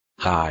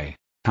Hi,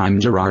 I'm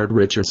Gerard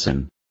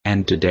Richardson,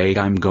 and today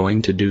I'm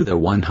going to do the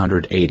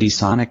 180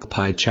 Sonic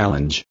Pie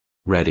Challenge.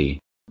 Ready,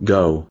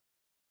 go.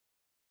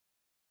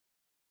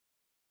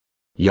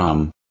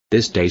 Yum,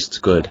 this tastes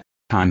good.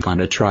 I'm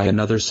gonna try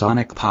another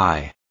Sonic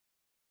Pie.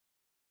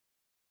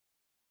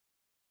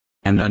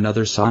 And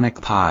another Sonic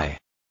Pie.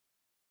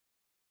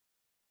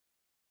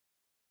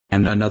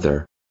 And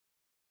another.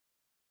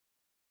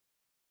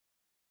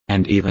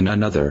 And even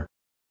another.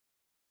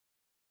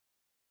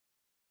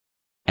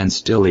 And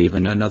still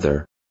even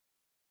another.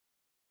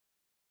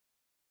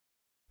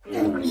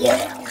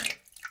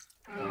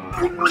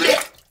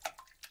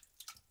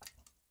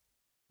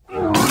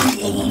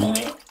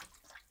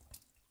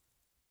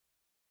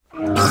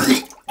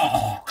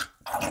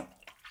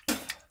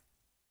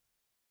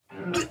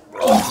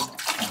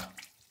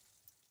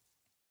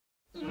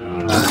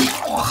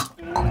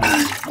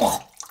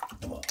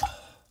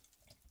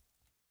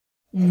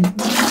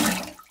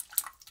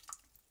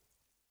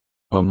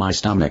 Oh, my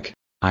stomach,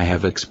 I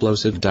have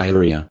explosive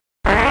diarrhea.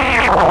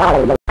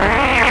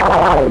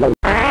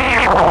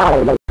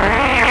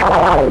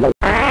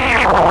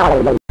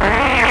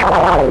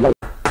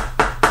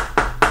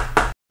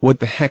 What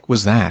the heck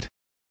was that?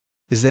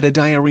 Is that a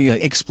diarrhea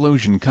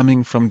explosion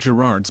coming from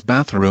Girard's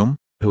bathroom?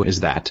 Who is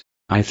that?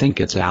 I think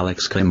it's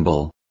Alex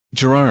Kimball.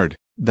 Girard,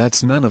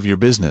 that's none of your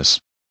business.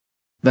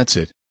 That's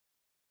it.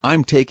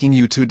 I'm taking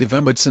you to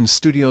Devembertson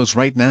Studios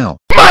right now.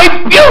 My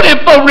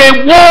beautiful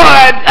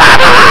reward!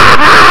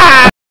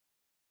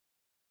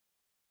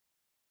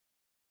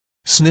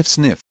 Sniff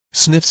sniff,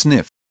 sniff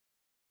sniff.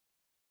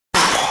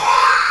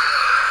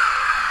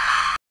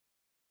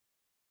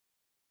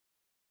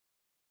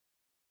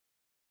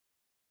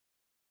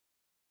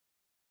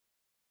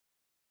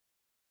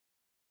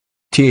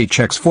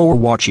 THX for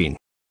watching.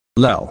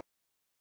 Lel.